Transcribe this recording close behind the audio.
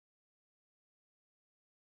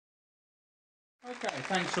Okay,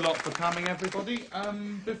 thanks a lot for coming, everybody.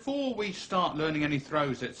 Before we start learning any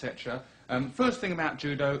throws, etc., first thing about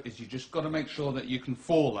judo is you just got to make sure that you can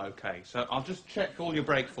fall okay. So I'll just check all your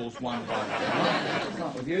break falls one by one. Right?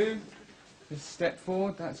 Start with you. Just step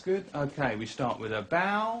forward, that's good. Okay, we start with a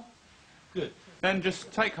bow. Good. Then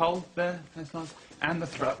just take hold there, that's nice. And the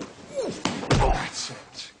throw. That's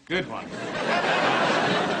it. Good one.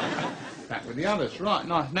 Back with the others. Right,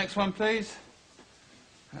 nice. Next one, please.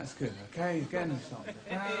 That's good. Okay, again, start with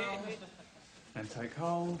the bow. And take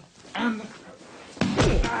hold. And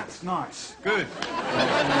that's nice. Good.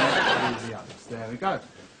 The others. There we go.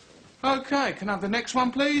 Okay, can I have the next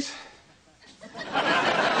one, please?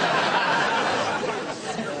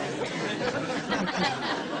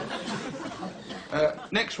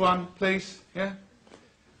 Next one, please. Yeah?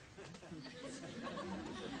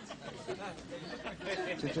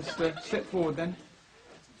 So just step forward then.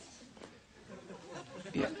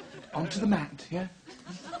 Yeah. Onto the mat, yeah?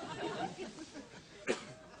 There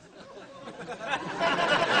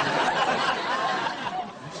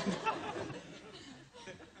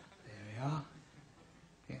we are.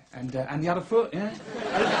 Yeah. And the other foot, yeah?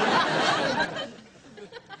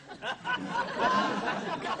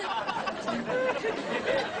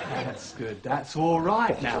 That's good. That's all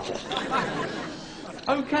right now.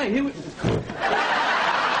 Okay, here we...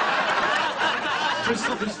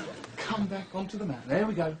 Just come back onto the mat. There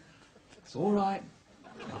we go. It's all right.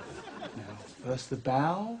 Now, first the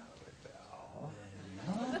bow.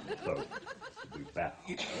 We bow.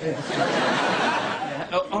 Yeah.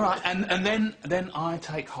 Oh, all right, and then I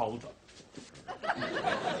take hold.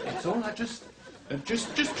 It's all right. Just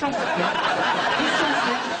trust me.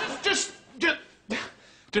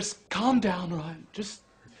 Just calm down, all right? Just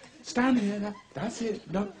stand here. That's it.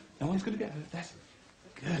 No one's going to get hurt. That's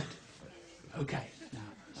good. Okay. Now.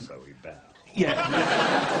 So we bow.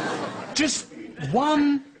 Yeah. Just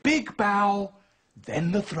one big bow,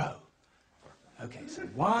 then the throw. Okay. So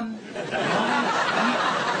one,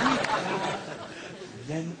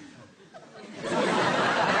 then.